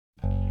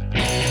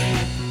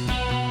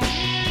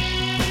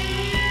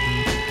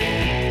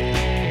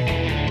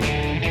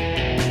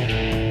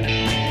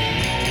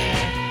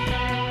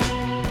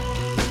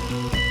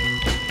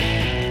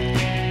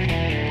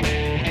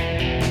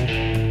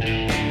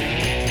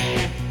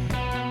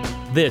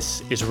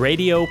This is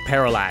Radio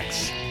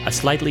Parallax, a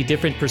slightly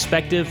different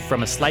perspective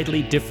from a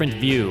slightly different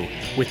view,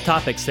 with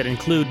topics that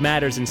include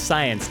matters in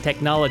science,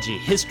 technology,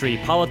 history,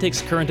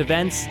 politics, current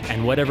events,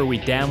 and whatever we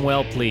damn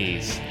well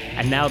please.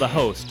 And now the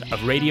host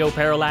of Radio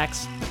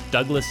Parallax,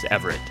 Douglas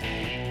Everett.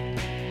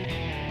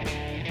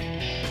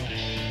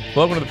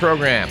 Welcome to the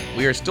program.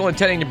 We are still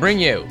intending to bring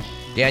you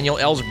Daniel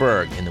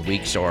Ellsberg in the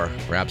weeks or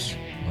perhaps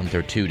a month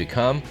or two to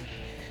come.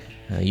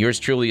 Yours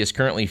truly is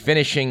currently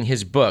finishing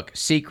his book,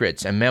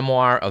 Secrets, a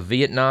Memoir of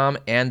Vietnam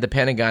and the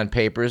Pentagon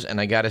Papers,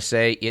 and I gotta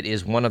say, it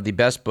is one of the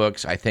best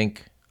books I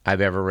think I've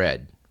ever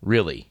read.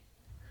 Really.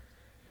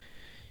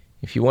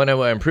 If you want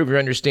to improve your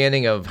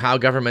understanding of how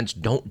governments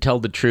don't tell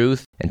the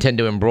truth and tend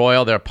to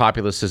embroil their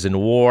populaces in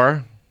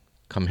war,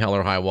 come hell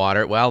or high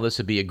water, well, this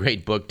would be a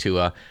great book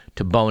to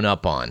bone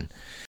up on.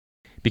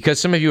 Because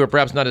some of you are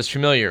perhaps not as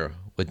familiar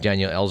with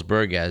Daniel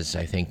Ellsberg as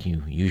I think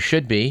you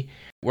should be,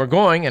 we're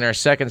going in our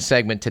second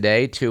segment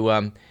today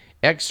to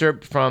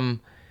excerpt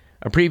from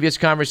a previous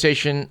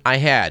conversation I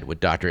had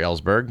with Dr.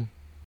 Ellsberg,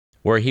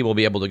 where he will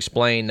be able to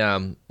explain,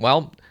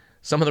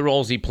 some of the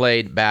roles he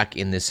played back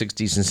in the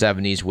 60s and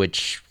 70s,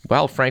 which,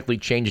 frankly,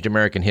 changed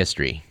American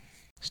history.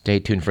 Stay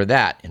tuned for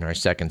that in our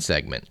second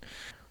segment.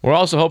 We're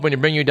also hoping to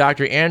bring you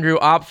Dr. Andrew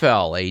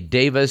Opfel, a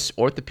Davis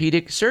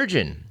orthopedic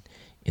surgeon,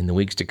 in the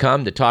weeks to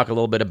come to talk a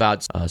little bit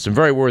about some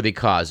very worthy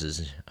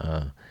causes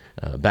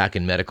back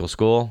in medical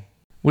school,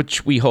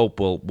 which we hope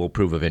will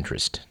prove of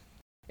interest.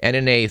 And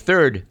in a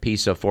third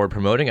piece of forward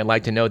promoting, I'd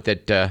like to note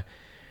that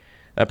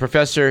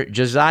Professor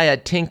Josiah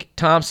Tink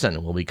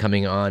Thompson will be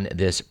coming on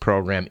this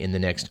program in the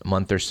next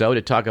month or so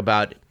to talk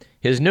about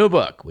his new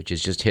book, which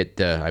has just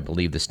hit, I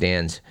believe, the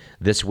stands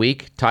this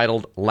week,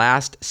 titled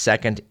Last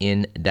Second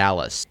in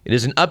Dallas. It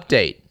is an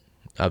update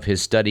of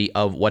his study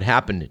of what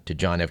happened to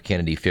John F.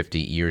 Kennedy 50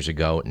 years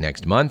ago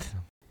next month.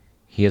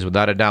 He is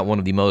without a doubt one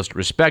of the most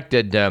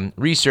respected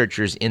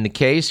researchers in the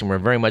case, and we're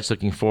very much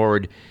looking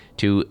forward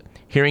to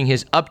hearing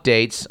his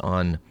updates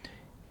on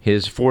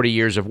his 40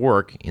 years of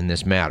work in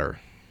this matter.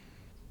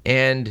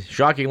 And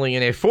shockingly,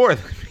 in a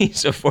fourth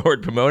piece of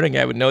forward promoting,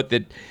 I would note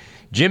that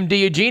Jim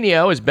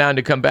DiEugenio is bound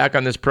to come back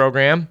on this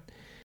program.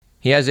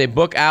 He has a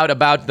book out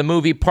about the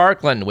movie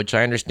Parkland, which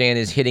I understand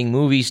is hitting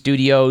movie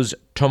studios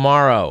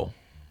tomorrow.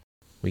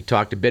 We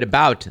talked a bit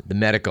about the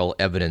medical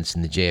evidence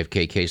in the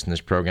JFK case in this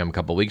program a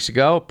couple weeks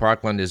ago.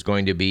 Parkland is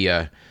going to be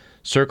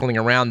circling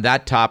around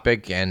that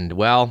topic, and,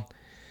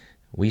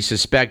 we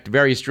suspect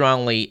very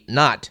strongly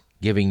not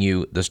giving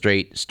you the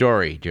straight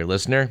story, dear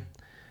listener.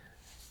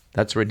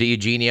 That's where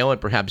DiEugenio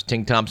and perhaps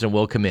Tink Thompson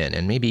will come in,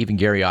 and maybe even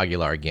Gary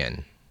Aguilar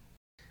again.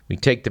 We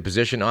take the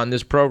position on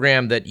this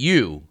program that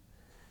you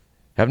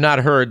have not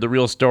heard the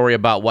real story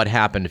about what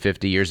happened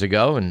 50 years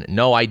ago, and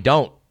no, I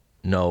don't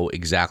know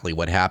exactly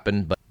what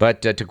happened,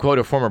 but to quote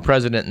a former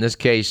president, in this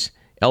case,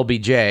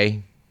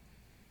 LBJ,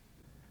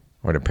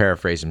 or to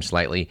paraphrase him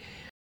slightly,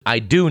 I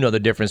do know the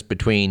difference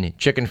between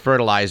chicken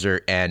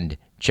fertilizer and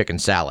chicken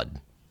salad.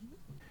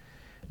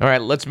 All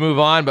right, let's move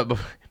on, but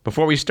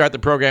before we start the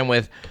program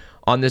with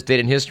On This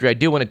Date in History, I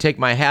do want to take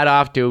my hat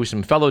off to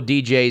some fellow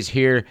DJs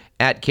here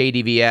at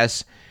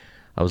KDVS.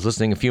 I was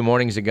listening a few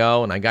mornings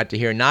ago, and I got to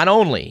hear not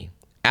only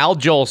Al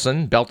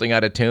Jolson belting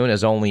out a tune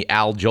as only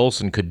Al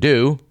Jolson could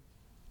do,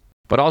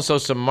 but also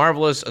some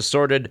marvelous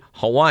assorted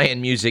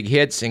Hawaiian music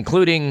hits,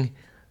 including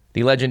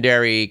the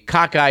legendary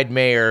Cockeyed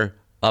Mayor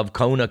of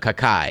Kauna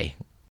Kakai,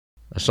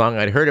 a song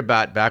I'd heard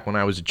about back when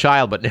I was a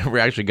child, but never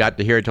actually got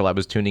to hear it till I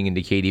was tuning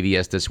into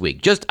KDVS this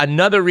week. Just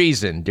another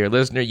reason, dear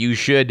listener, you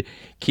should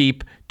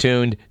keep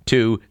tuned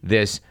to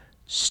this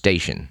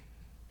station.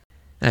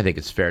 I think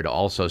it's fair to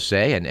also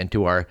say, and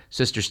to our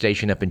sister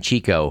station up in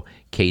Chico,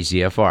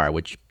 KZFR,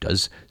 which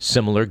does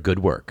similar good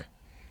work.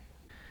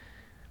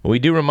 We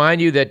do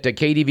remind you that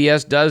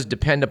KDVS does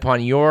depend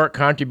upon your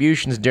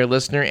contributions, dear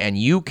listener, and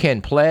you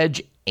can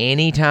pledge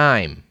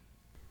anytime.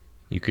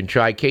 You can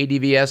try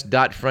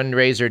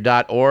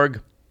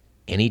kdvs.fundraiser.org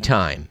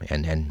anytime,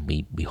 and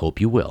we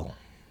hope you will.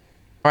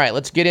 All right,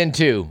 let's get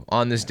into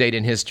On This Date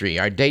in History.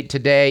 Our date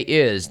today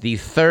is the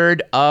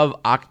 3rd of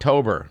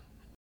October.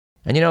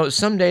 And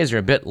some days are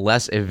a bit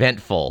less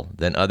eventful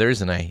than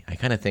others, and I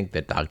kind of think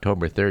that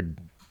October 3rd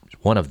is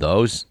one of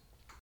those.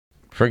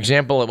 For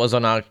example, it was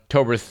on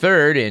October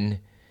 3rd in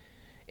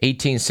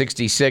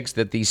 1866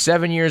 that the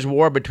 7 Years'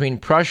 War between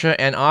Prussia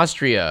and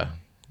Austria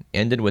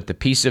ended with the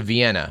Peace of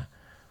Vienna.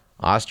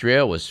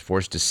 Austria was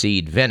forced to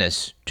cede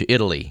Venice to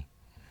Italy.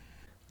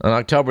 On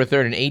October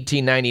 3rd in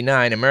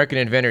 1899, American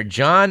inventor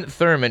John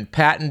Thurman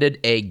patented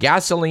a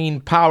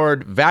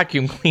gasoline-powered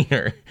vacuum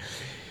cleaner.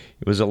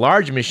 It was a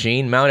large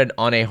machine mounted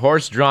on a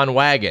horse-drawn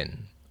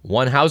wagon.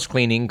 One house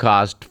cleaning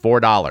cost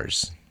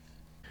 $4.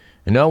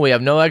 No, we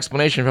have no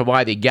explanation for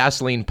why the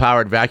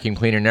gasoline-powered vacuum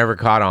cleaner never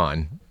caught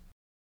on.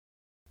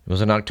 It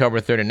was on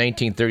October 3rd in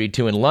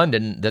 1932 in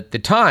London that the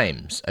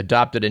Times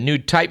adopted a new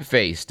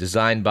typeface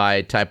designed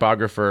by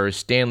typographer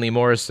Stanley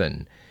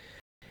Morrison.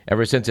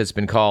 Ever since, it's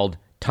been called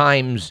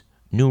Times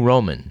New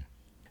Roman.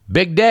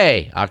 Big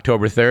day,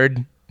 October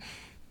 3rd.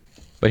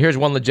 But here's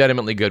one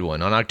legitimately good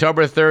one. On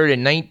October 3rd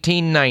in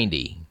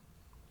 1990,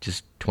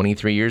 just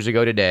 23 years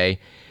ago today.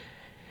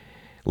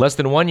 Less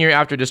than 1 year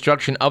after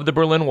destruction of the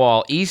Berlin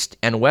Wall, East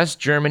and West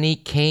Germany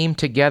came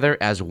together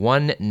as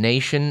one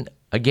nation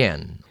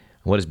again,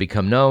 what has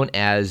become known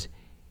as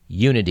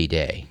Unity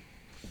Day.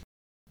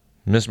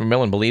 Mr.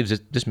 McMillan believes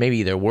that this may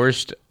be their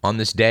worst on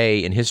this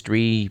day in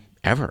history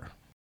ever.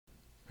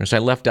 Of course, I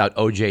left out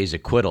O.J.'s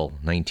acquittal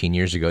 19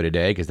 years ago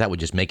today because that would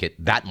just make it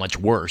that much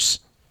worse.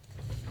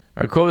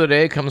 Our quote of the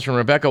day comes from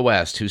Rebecca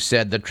West, who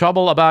said, "The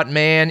trouble about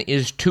man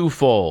is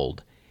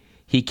twofold.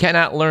 He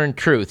cannot learn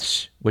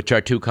truths which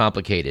are too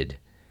complicated,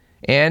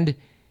 and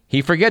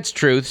he forgets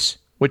truths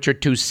which are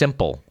too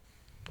simple."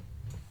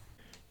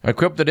 Our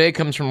quote of the day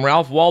comes from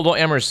Ralph Waldo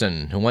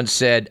Emerson, who once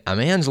said, "A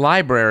man's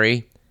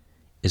library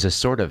is a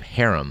sort of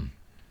harem."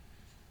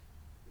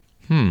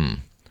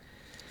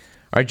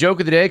 Our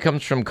joke of the day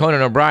comes from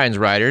Conan O'Brien's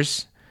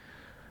writers,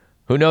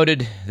 who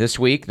noted this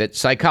week that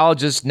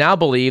psychologists now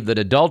believe that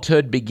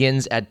adulthood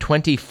begins at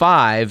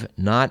 25,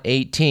 not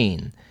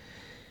 18.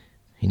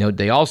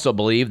 They also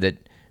believe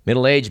that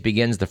middle age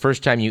begins the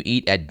first time you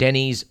eat at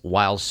Denny's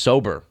while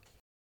sober.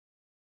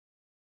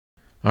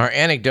 Our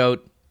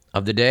anecdote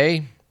of the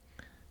day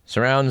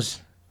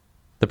surrounds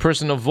the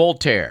person of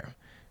Voltaire.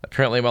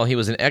 Apparently, while he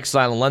was in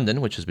exile in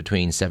London, which was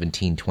between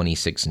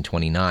 1726 and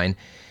 29,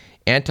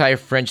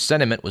 anti-French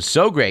sentiment was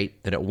so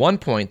great that at one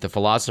point the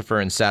philosopher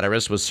and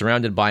satirist was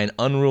surrounded by an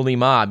unruly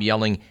mob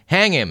yelling,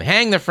 "Hang him!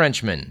 Hang the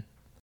Frenchman!"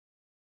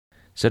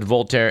 Said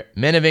Voltaire,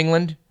 "Men of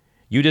England,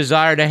 you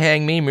desire to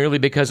hang me merely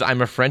because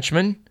I'm a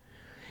Frenchman?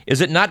 Is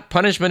it not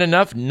punishment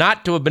enough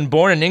not to have been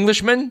born an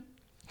Englishman?"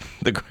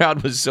 The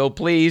crowd was so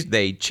pleased,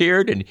 they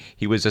cheered, and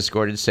he was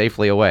escorted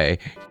safely away.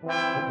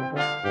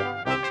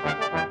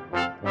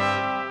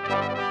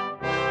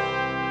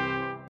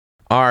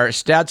 Our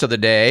stats of the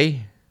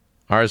day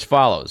are as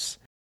follows.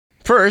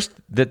 First,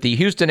 that the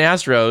Houston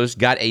Astros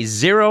got a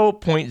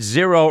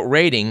 0.0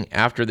 rating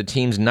after the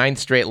team's 9th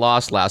straight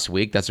loss last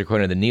week. That's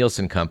according to the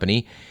Nielsen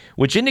Company,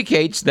 which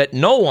indicates that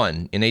no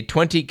one in a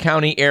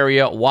 20-county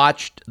area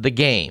watched the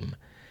game.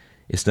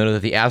 It's noted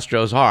that the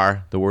Astros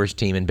are the worst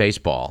team in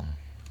baseball.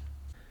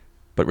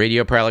 But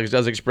Radio Parallax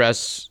does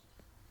express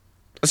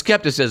a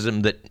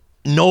skepticism that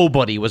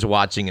nobody was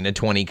watching in a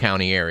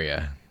 20-county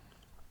area.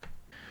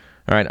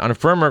 All right, on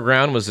firmer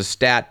ground was a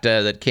stat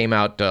that came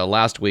out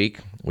last week,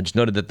 which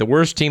noted that the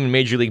worst team in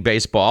Major League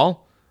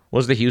Baseball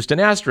was the Houston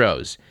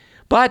Astros.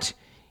 But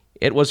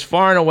it was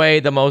far and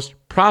away the most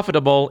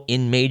profitable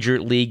in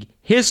Major League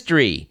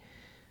history.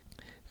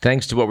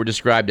 Thanks to what were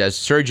described as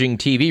surging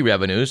TV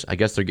revenues, I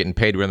guess they're getting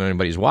paid whether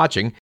anybody's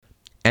watching,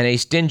 and a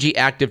stingy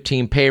active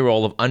team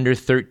payroll of under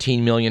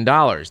 $13 million.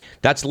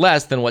 That's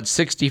less than what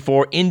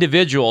 64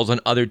 individuals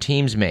on other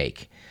teams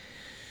make.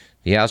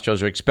 The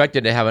Astros are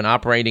expected to have an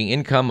operating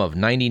income of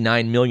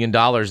 $99 million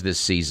this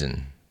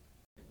season.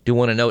 Do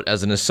want to note,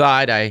 as an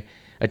aside, I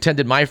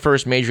attended my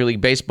first Major League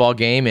Baseball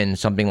game in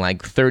something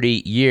like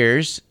 30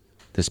 years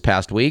this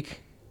past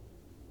week.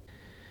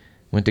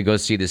 Went to go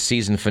see the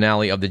season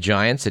finale of the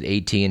Giants at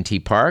AT&T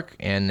Park,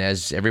 and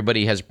as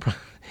everybody has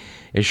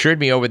assured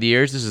me over the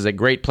years, this is a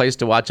great place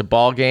to watch a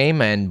ball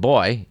game, and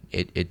boy,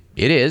 it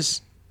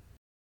is.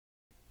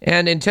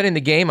 And in attending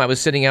the game, I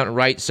was sitting out in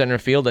right center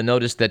field and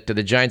noticed that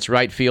the Giants'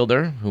 right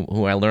fielder,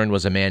 who I learned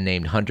was a man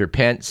named Hunter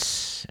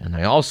Pence, and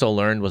I also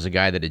learned was a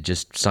guy that had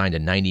just signed a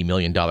 $90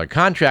 million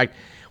contract,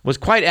 was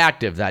quite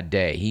active that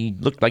day. He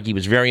looked like he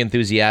was very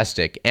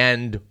enthusiastic,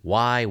 and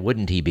why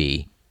wouldn't he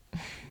be?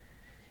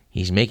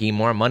 He's making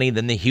more money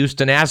than the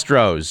Houston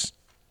Astros.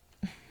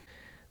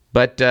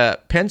 But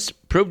Pence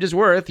proved his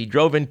worth. He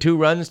drove in 2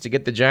 runs to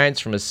get the Giants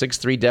from a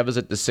 6-3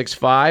 deficit to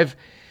 6-5.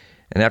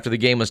 And after the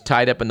game was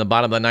tied up in the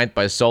bottom of the 9th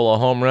by a solo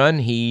home run,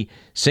 he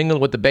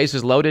singled with the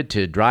bases loaded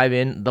to drive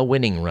in the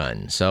winning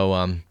run. So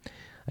I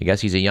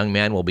guess he's a young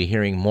man we'll be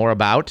hearing more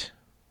about.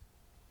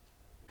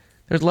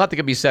 There's a lot that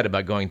could be said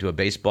about going to a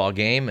baseball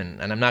game,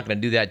 and I'm not going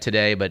to do that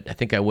today, but I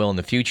think I will in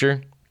the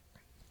future.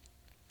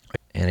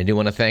 And I do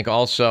want to thank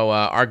also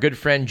our good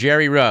friend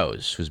Jerry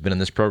Rose, who's been on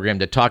this program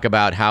to talk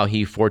about how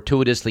he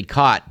fortuitously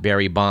caught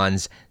Barry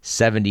Bonds'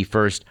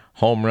 71st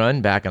home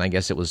run back in, I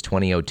guess it was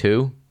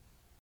 2002.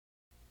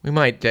 We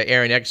might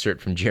air an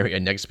excerpt from Jerry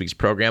on next week's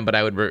program, but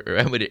I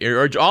would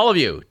urge all of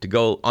you to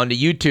go onto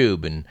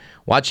YouTube and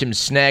watch him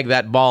snag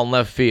that ball in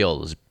left field.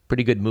 It was a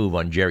pretty good move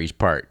on Jerry's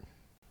part.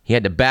 He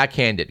had to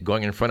backhand it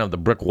going in front of the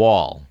brick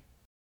wall.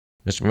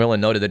 Mr.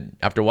 McMillan noted that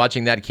after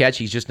watching that catch,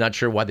 he's just not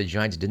sure why the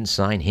Giants didn't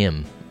sign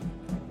him.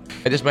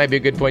 This might be a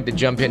good point to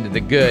jump into the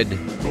good,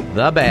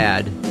 the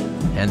bad,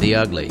 and the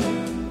ugly.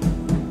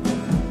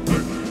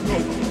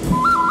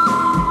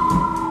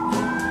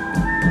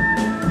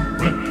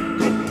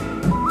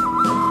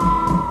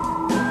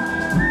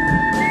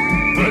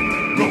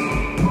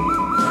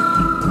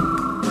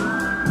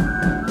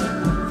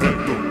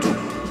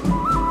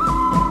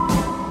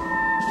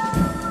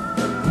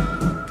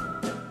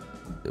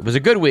 It was a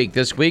good week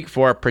this week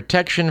for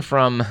protection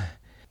from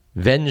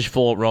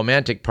vengeful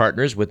romantic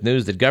partners, with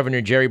news that Governor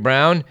Jerry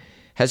Brown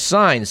has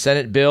signed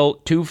Senate Bill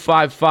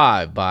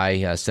 255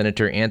 by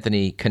Senator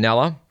Anthony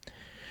Cannella.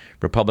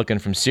 Republican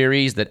from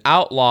Ceres, that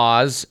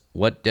outlaws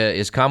what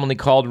is commonly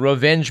called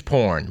revenge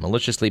porn,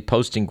 maliciously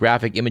posting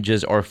graphic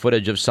images or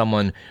footage of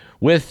someone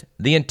with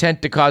the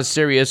intent to cause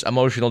serious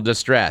emotional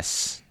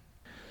distress.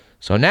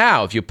 So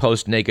now, if you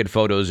post naked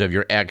photos of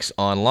your ex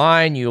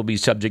online, you'll be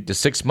subject to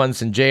 6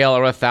 months in jail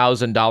or a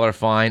 $1,000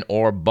 fine,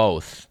 or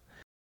both.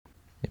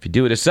 If you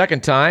do it a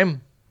second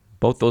time,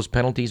 both those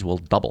penalties will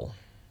double.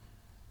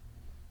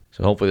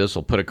 So hopefully this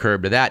will put a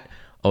curb to that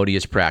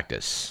odious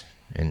practice.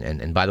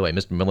 And by the way,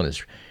 Mr. Millen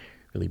is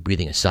really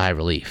breathing a sigh of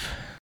relief.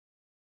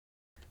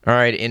 All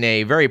right, in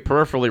a very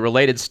peripherally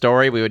related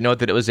story, we would note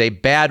that it was a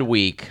bad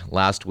week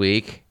last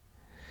week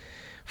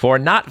for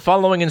not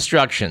following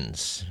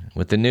instructions,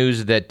 with the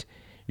news that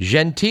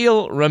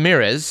Gentil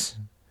Ramirez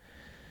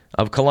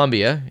of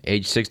Colombia,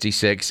 age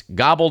 66,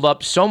 gobbled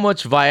up so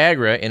much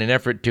Viagra in an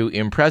effort to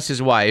impress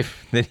his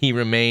wife that he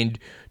remained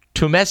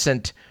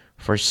tumescent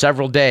for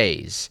several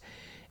days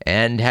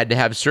and had to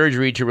have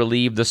surgery to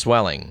relieve the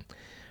swelling.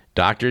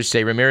 Doctors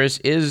say Ramirez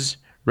is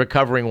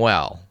recovering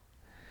well.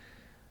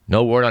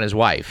 No word on his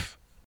wife.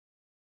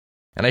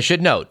 And I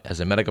should note, as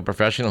a medical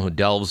professional who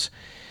delves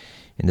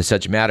into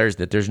such matters,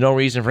 that there's no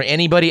reason for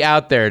anybody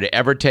out there to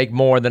ever take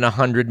more than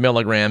 100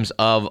 milligrams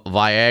of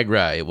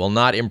Viagra. It will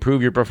not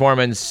improve your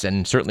performance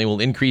and certainly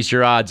will increase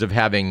your odds of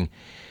having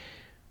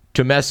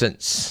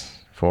tumescence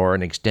for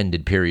an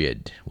extended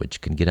period,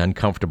 which can get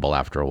uncomfortable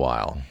after a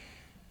while.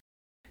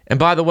 And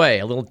by the way,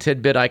 a little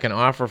tidbit I can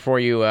offer for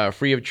you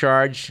free of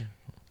charge,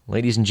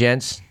 ladies and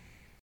gents,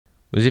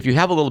 was if you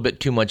have a little bit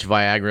too much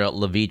Viagra,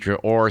 Levitra,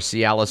 or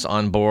Cialis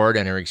on board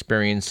and are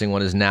experiencing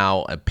what is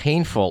now a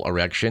painful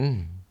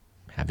erection,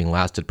 having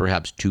lasted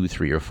perhaps 2,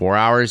 3, or 4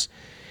 hours,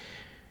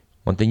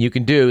 one thing you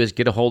can do is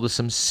get a hold of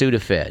some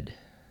Sudafed.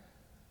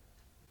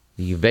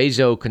 The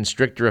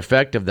vasoconstrictor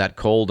effect of that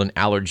cold and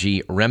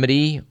allergy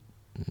remedy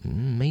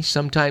may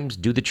sometimes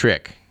do the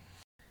trick.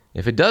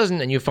 If it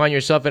doesn't and you find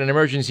yourself in an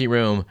emergency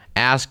room,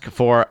 ask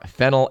for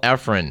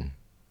phenylephrine,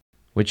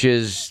 which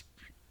is,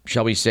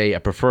 shall we say, a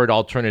preferred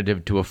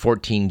alternative to a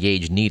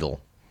 14-gauge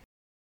needle.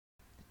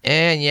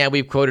 And yeah,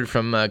 we've quoted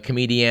from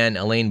comedian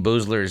Elaine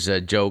Boozler's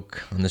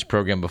joke on this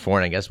program before,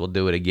 and I guess we'll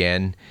do it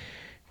again,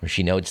 where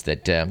she notes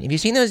that, have you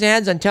seen those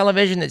ads on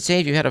television that say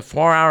if you had a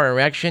 4-hour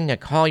erection, you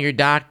call your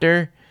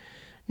doctor?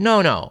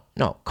 No,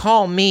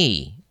 call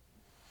me.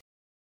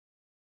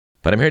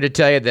 But I'm here to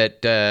tell you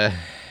that,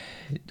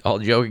 all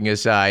joking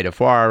aside, a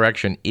 4-hour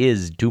erection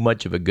is too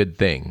much of a good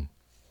thing.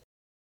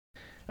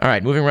 All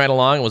right, moving right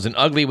along. It was an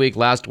ugly week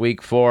last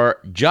week for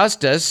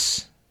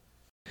justice,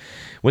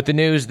 with the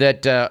news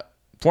that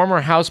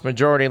former House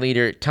Majority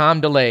Leader Tom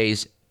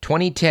DeLay's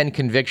 2010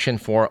 conviction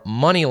for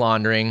money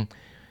laundering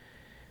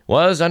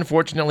was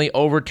unfortunately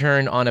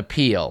overturned on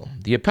appeal.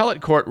 The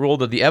appellate court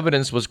ruled that the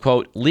evidence was,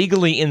 quote,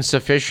 legally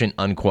insufficient,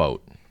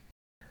 unquote.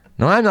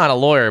 Now, I'm not a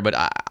lawyer, but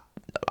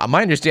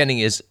my understanding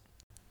is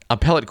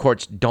appellate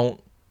courts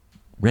don't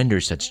render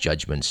such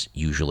judgments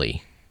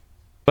usually.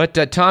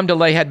 But Tom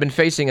DeLay had been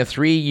facing a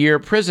 3-year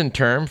prison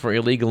term for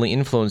illegally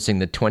influencing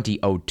the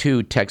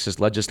 2002 Texas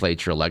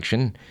legislature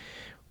election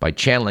by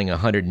channeling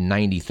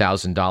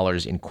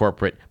 $190,000 in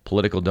corporate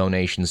political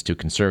donations to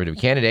conservative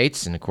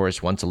candidates. And of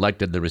course, once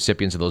elected, the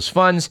recipients of those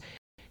funds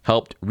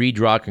helped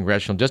redraw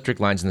congressional district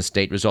lines in the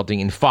state,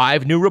 resulting in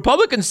 5 new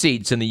Republican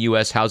seats in the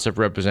U.S. House of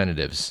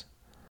Representatives.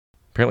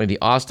 Apparently,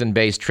 the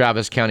Austin-based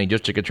Travis County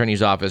District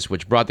Attorney's Office,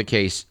 which brought the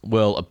case,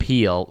 will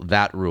appeal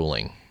that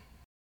ruling.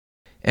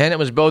 And it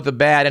was both a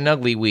bad and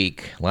ugly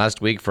week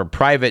last week for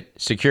private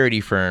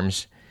security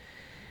firms,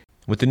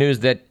 with the news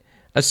that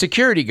a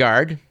security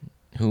guard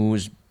who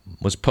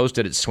was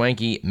posted at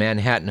swanky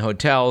Manhattan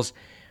hotels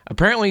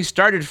apparently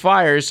started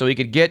fires so he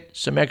could get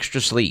some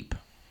extra sleep.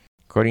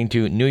 According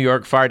to New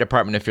York Fire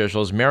Department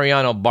officials,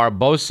 Mariano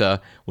Barbosa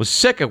was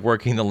sick of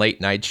working the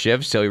late-night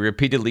shift, so he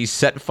repeatedly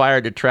set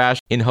fire to trash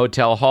in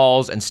hotel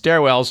halls and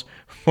stairwells,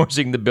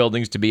 forcing the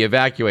buildings to be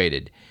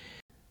evacuated.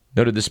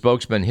 Noted the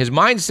spokesman, his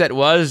mindset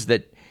was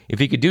that if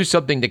he could do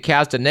something to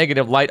cast a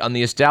negative light on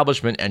the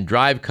establishment and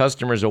drive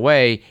customers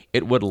away,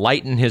 it would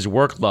lighten his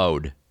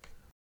workload.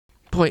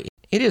 Boy,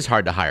 it is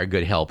hard to hire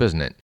good help,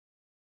 isn't it?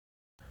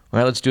 All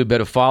right, let's do a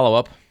bit of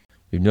follow-up.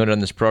 We've noted on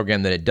this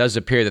program that it does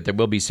appear that there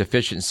will be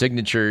sufficient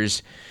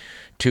signatures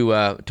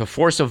to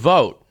force a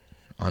vote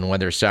on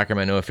whether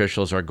Sacramento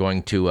officials are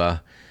going to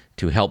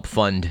help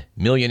fund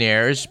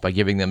millionaires by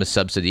giving them a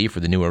subsidy for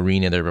the new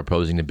arena they're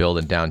proposing to build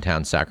in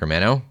downtown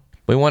Sacramento.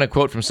 We want a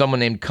quote from someone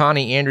named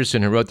Connie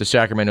Anderson, who wrote the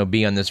Sacramento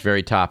Bee on this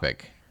very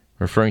topic.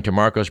 Referring to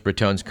Marcos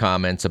Bretone's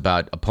comments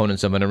about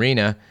opponents of an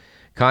arena,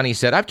 Connie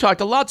said, I've talked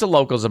to lots of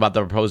locals about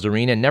the proposed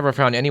arena and never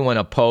found anyone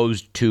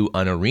opposed to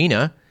an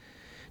arena.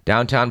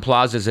 Downtown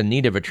Plaza is in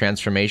need of a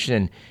transformation,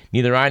 and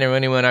neither I nor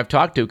anyone I've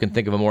talked to can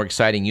think of a more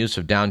exciting use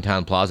of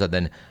Downtown Plaza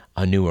than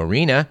a new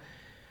arena.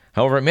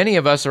 However, many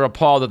of us are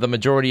appalled that the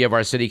majority of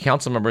our city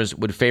council members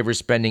would favor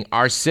spending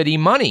our city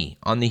money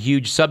on the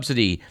huge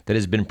subsidy that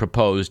has been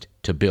proposed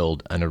to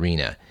build an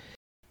arena.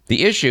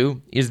 The issue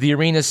is the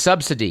arena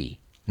subsidy,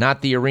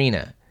 not the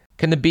arena.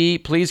 Can the Bee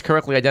please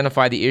correctly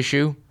identify the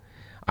issue?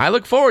 I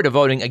look forward to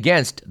voting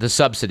against the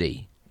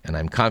subsidy, and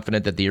I'm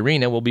confident that the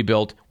arena will be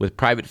built with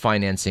private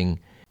financing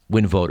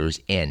when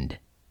voters end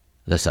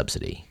the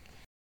subsidy.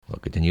 We'll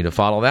continue to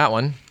follow that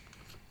one.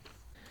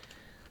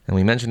 And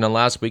we mentioned on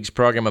last week's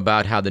program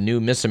about how the new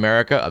Miss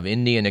America of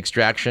Indian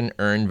extraction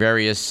earned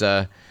various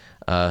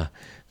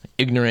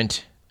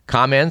ignorant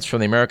comments from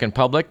the American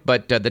public,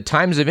 but the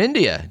Times of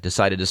India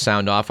decided to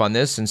sound off on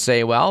this and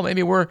say, well,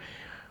 maybe we're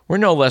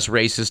no less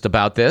racist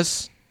about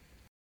this.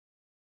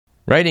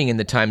 Writing in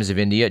the Times of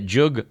India,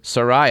 Jug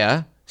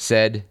Saraya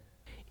said,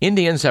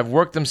 Indians have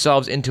worked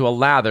themselves into a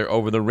lather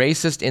over the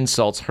racist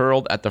insults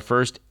hurled at the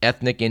first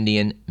ethnic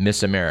Indian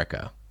Miss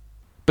America.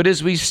 But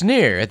as we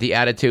sneer at the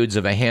attitudes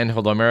of a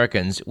handful of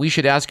Americans, we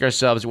should ask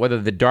ourselves whether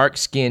the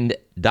dark-skinned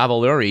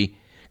Dhavaluri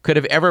could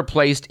have ever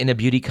placed in a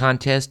beauty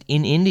contest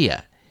in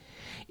India.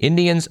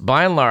 Indians,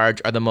 by and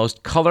large, are the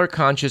most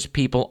color-conscious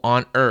people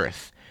on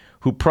earth,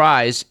 who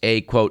prize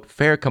a, quote,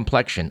 fair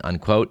complexion,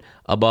 unquote,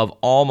 above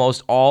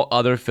almost all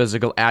other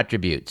physical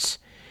attributes.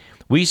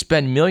 We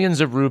spend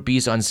millions of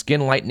rupees on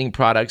skin-lightening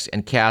products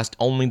and cast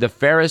only the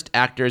fairest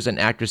actors and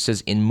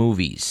actresses in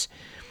movies.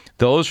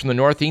 Those from the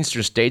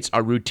northeastern states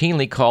are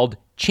routinely called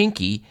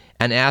chinky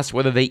and asked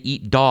whether they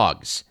eat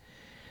dogs.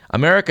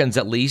 Americans,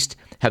 at least,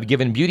 have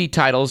given beauty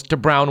titles to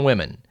brown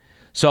women.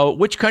 So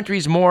which country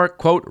is more,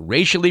 quote,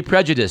 racially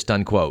prejudiced,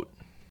 unquote?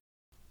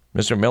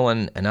 Mr.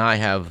 Millen and I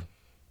have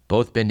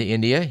both been to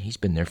India. He's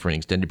been there for an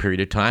extended period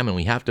of time, and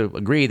we have to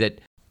agree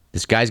that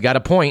this guy's got a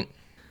point.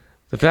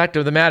 The fact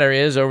of the matter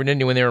is, over in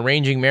India, when they're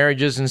arranging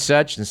marriages and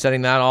such and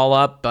setting that all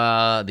up,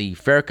 the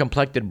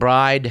fair-complected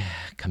bride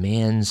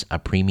commands a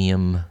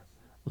premium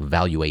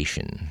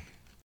valuation.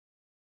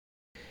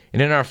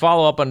 And in our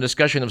follow-up on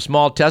discussion of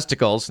small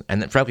testicles,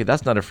 and frankly,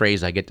 that's not a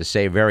phrase I get to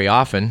say very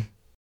often.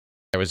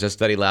 There was a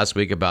study last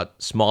week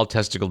about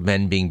small-testicled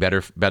men being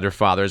better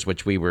fathers,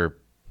 which we were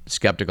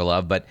skeptical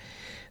of, but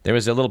there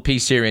was a little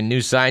piece here in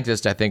New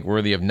Scientist, I think,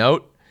 worthy of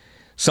note.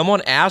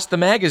 Someone asked the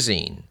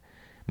magazine,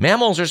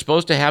 mammals are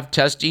supposed to have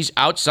testes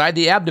outside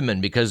the abdomen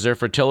because their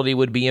fertility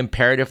would be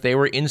impaired if they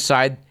were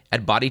inside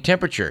at body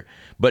temperature.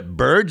 But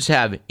birds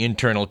have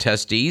internal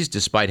testes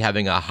despite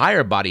having a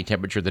higher body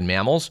temperature than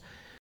mammals.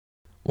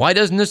 Why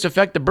doesn't this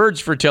affect the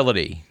bird's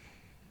fertility?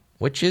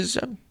 Which is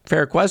a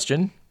fair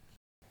question.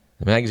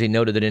 The magazine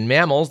noted that in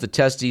mammals, the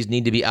testes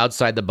need to be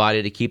outside the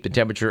body to keep the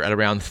temperature at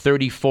around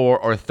 34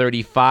 or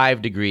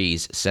 35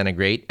 degrees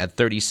centigrade at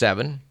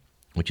 37,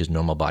 which is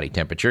normal body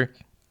temperature.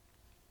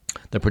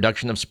 The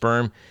production of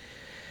sperm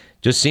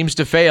just seems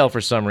to fail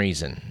for some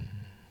reason.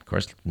 Of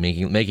course,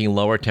 making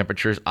lower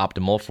temperatures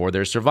optimal for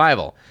their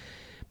survival.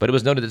 But it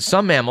was noted that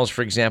some mammals,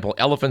 for example,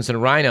 elephants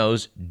and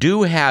rhinos,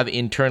 do have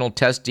internal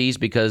testes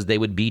because they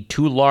would be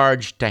too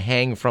large to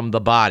hang from the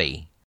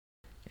body.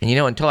 And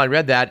until I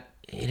read that,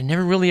 it had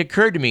never really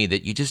occurred to me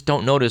that you just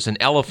don't notice an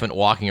elephant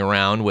walking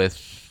around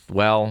with,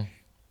 well,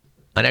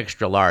 an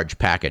extra large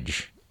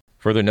package.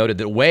 Further noted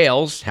that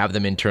whales have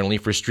them internally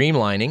for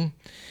streamlining.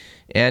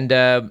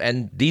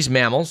 And these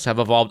mammals have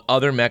evolved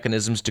other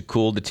mechanisms to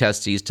cool the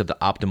testes to the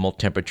optimal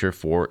temperature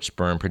for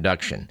sperm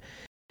production.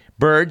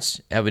 Birds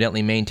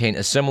evidently maintain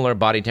a similar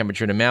body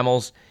temperature to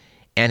mammals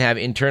and have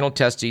internal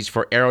testes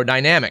for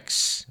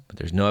aerodynamics, but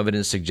there's no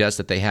evidence to suggest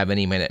that they have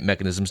any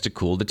mechanisms to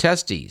cool the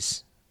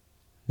testes.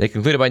 They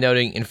concluded by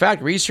noting, in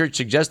fact, research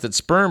suggests that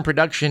sperm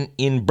production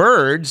in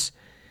birds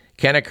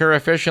can occur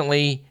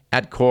efficiently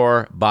at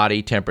core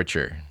body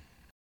temperature.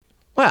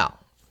 Well,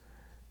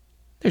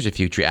 there's a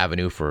future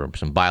avenue for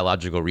some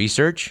biological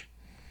research.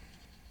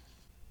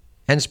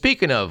 And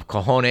speaking of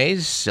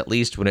cojones, at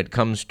least when it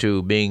comes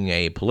to being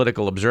a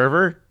political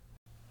observer,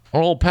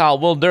 our old pal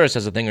Will Durst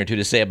has a thing or two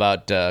to say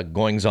about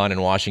goings-on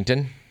in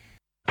Washington.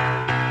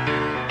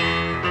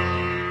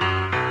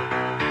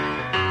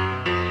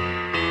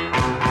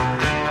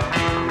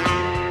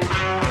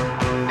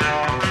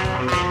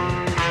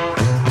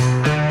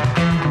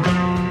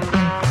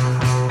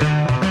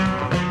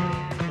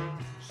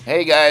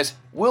 Hey guys,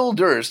 Will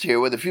Durst here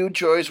with a few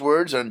choice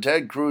words on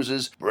Ted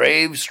Cruz's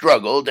brave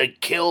struggle to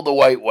kill the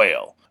white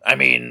whale.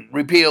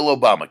 Repeal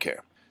Obamacare.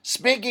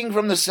 Speaking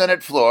from the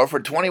Senate floor for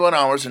 21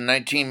 hours and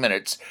 19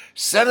 minutes,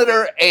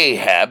 Senator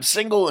Ahab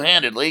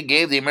single-handedly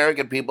gave the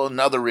American people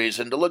another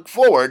reason to look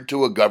forward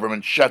to a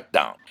government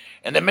shutdown.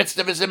 In the midst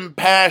of his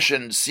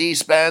impassioned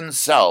C-SPAN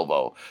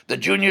salvo, the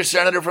junior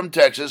senator from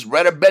Texas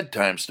read a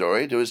bedtime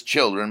story to his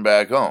children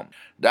back home,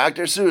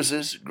 Dr.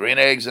 Seuss's Green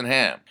Eggs and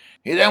Ham.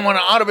 He then went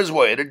out of his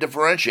way to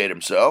differentiate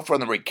himself from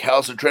the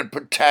recalcitrant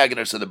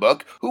protagonist of the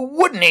book, who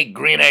wouldn't eat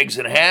green eggs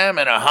and ham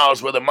in a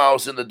house with a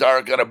mouse in the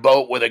dark on a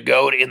boat with a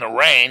goat in the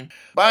rain,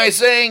 by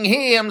saying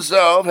he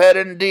himself had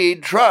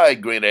indeed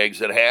tried green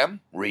eggs and ham,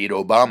 read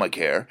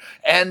Obamacare,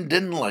 and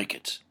didn't like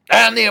it.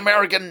 And the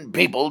American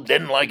people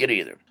didn't like it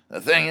either.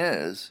 The thing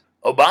is,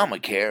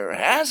 Obamacare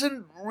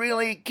hasn't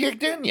really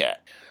kicked in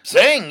yet.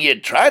 Saying you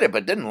tried it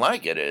but didn't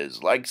like it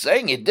is like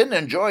saying you didn't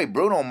enjoy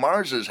Bruno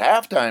Mars's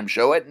halftime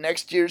show at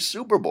next year's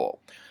Super Bowl.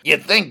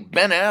 You'd think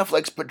Ben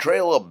Affleck's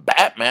portrayal of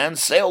Batman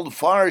sailed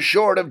far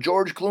short of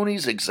George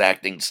Clooney's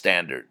exacting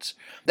standards.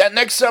 That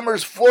next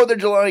summer's 4th of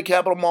July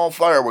Capitol Mall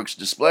fireworks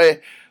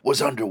display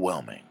was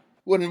underwhelming.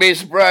 Wouldn't be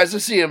surprised to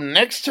see him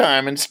next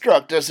time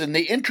instruct us in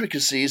the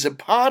intricacies of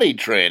potty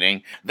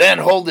training, then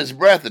hold his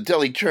breath until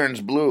he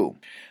turns blue.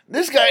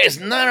 This guy is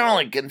not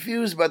only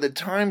confused by the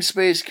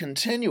time-space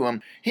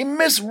continuum, he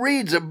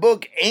misreads a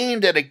book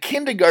aimed at a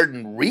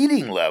kindergarten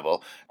reading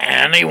level,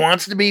 and he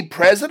wants to be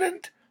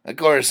president? Of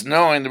course,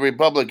 knowing the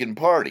Republican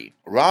Party,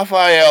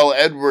 Rafael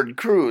Edward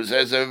Cruz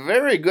has a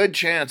very good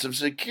chance of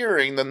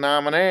securing the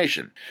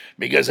nomination.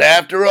 Because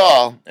after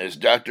all, as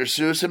Dr.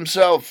 Seuss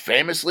himself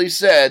famously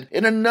said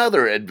in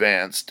another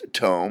advanced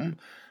tome,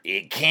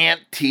 you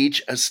can't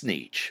teach a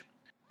sneetch.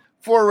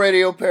 For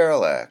Radio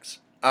Parallax,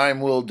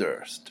 I'm Will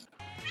Durst.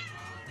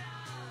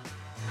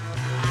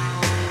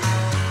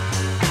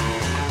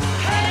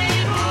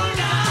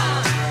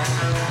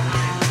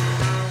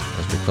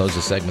 Close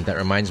the segment. That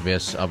reminds me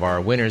of our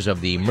winners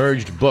of the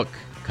Merged Book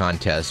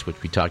Contest, which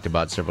we talked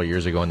about several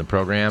years ago in the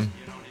program.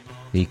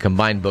 The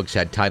combined books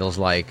had titles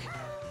like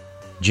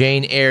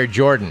Jane Eyre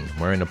Jordan,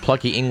 wherein a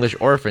plucky English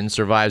orphan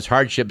survives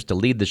hardships to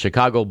lead the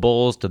Chicago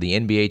Bulls to the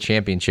NBA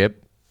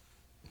championship.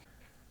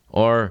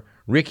 Or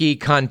Ricky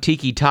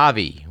Kon-Tiki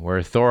Tavi,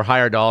 where Thor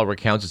Heyerdahl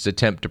recounts his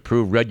attempt to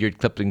prove Rudyard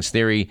Kipling's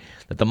theory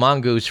that the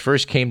mongoose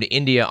first came to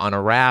India on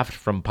a raft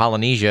from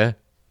Polynesia.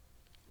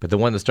 But the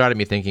one that started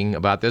me thinking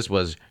about this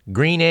was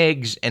Green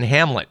Eggs and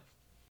Hamlet,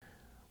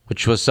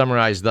 which was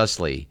summarized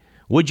thusly.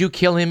 Would you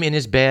kill him in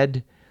his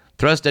bed?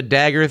 Thrust a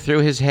dagger through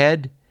his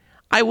head?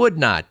 I would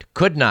not,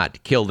 could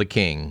not kill the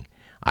king.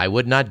 I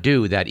would not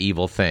do that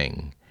evil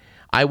thing.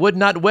 I would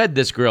not wed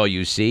this girl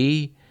you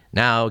see.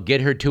 Now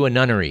get her to a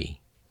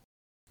nunnery.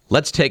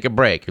 Let's take a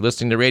break. You're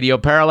listening to Radio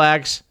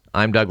Parallax.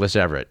 I'm Douglas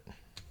Everett.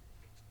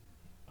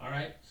 All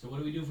right, so what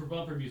do we do for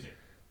bumper music?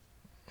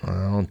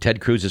 Well, Ted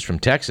Cruz is from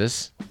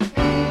Texas.